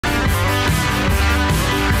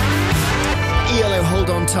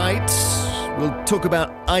on tight. We'll talk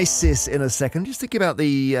about ISIS in a second. Just thinking about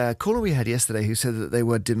the caller we had yesterday who said that they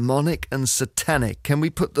were demonic and satanic. Can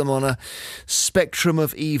we put them on a spectrum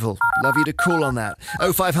of evil? Love you to call on that.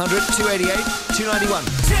 0500 288 291.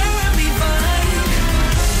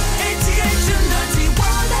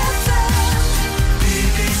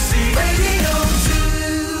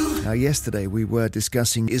 Now, yesterday we were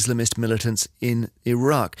discussing Islamist militants in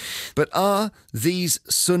Iraq. But are these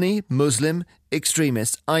Sunni Muslim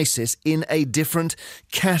extremists, ISIS, in a different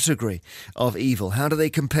category of evil? How do they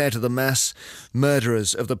compare to the mass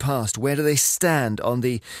murderers of the past? Where do they stand on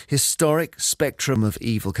the historic spectrum of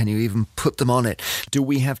evil? Can you even put them on it? Do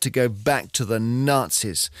we have to go back to the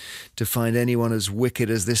Nazis to find anyone as wicked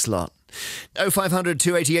as this lot? 0500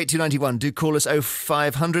 288 291. Do call us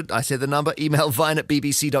 0500. I said the number. Email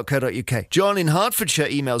vine@bbc.co.uk. John in Hertfordshire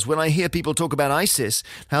emails, when I hear people talk about ISIS,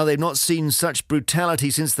 how they've not seen such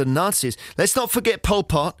brutality since the Nazis. Let's not forget Pol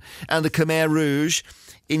Pot and the Khmer Rouge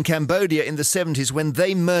in Cambodia in the 70s when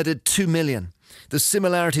they murdered 2 million. The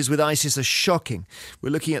similarities with ISIS are shocking. We're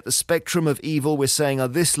looking at the spectrum of evil. We're saying, are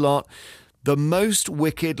this lot the most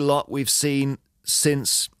wicked lot we've seen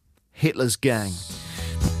since Hitler's gang?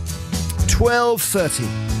 12:30.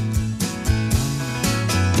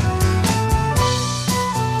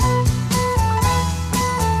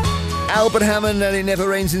 Albert Hammond, and it never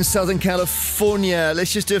rains in Southern California.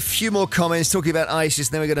 Let's just do a few more comments talking about ISIS,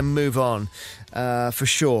 and then we're going to move on, for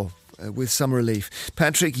sure, with some relief.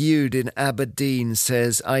 Patrick Yude in Aberdeen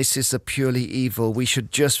says, ISIS are purely evil. We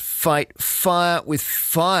should just fight fire with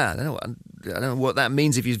fire. I don't know what that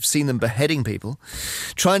means if you've seen them beheading people.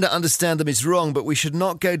 Trying to understand them is wrong, but we should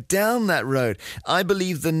not go down that road. I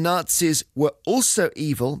believe the Nazis were also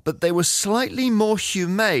evil, but they were slightly more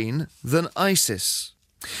humane than ISIS.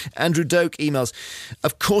 Andrew Doak emails,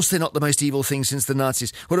 of course they're not the most evil thing since the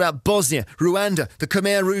Nazis. What about Bosnia, Rwanda, the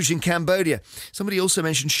Khmer Rouge in Cambodia? Somebody also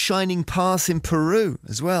mentioned Shining Path in Peru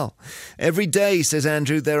as well. Every day, says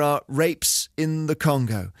Andrew, there are rapes in the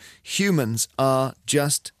Congo. Humans are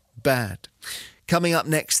just bad. Coming up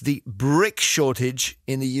next, the brick shortage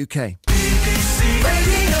in the UK.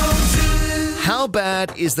 How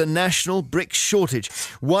bad is the national brick shortage?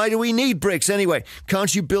 Why do we need bricks anyway?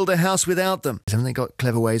 Can't you build a house without them? Haven't they got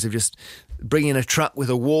clever ways of just bringing a truck with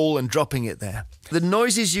a wall and dropping it there? The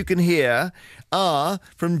noises you can hear are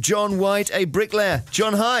from John White, a bricklayer.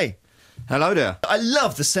 John, hi. Hello there. I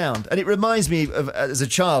love the sound, and it reminds me of, as a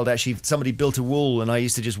child, actually, somebody built a wall and I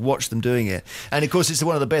used to just watch them doing it. And, of course, it's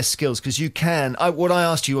one of the best skills because you can... what I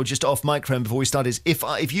asked you, or just off microphone before we started, is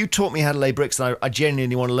if you taught me how to lay bricks and I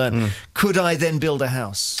genuinely want to learn, could I then build a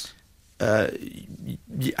house? It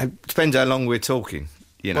depends how long we're talking.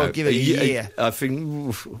 You know, well, give it a year. I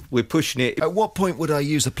think we're pushing it. At what point would I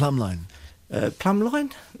use a plumb line? Plumb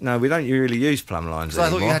line? No, we don't really use plumb lines anymore. I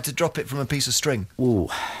thought you had to drop it from a piece of string. Ooh.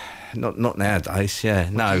 Not nowadays, yeah.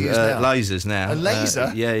 No, lasers now. A laser?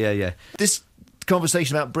 Yeah. This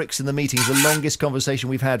conversation about bricks in the meeting is the longest conversation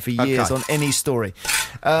we've had for years on any story.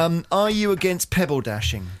 Are you against pebble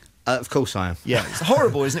dashing? Of course I am. Yeah, it's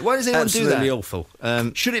horrible, isn't it? Why does anyone do that? Absolutely awful.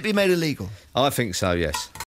 Should it be made illegal? I think so, yes.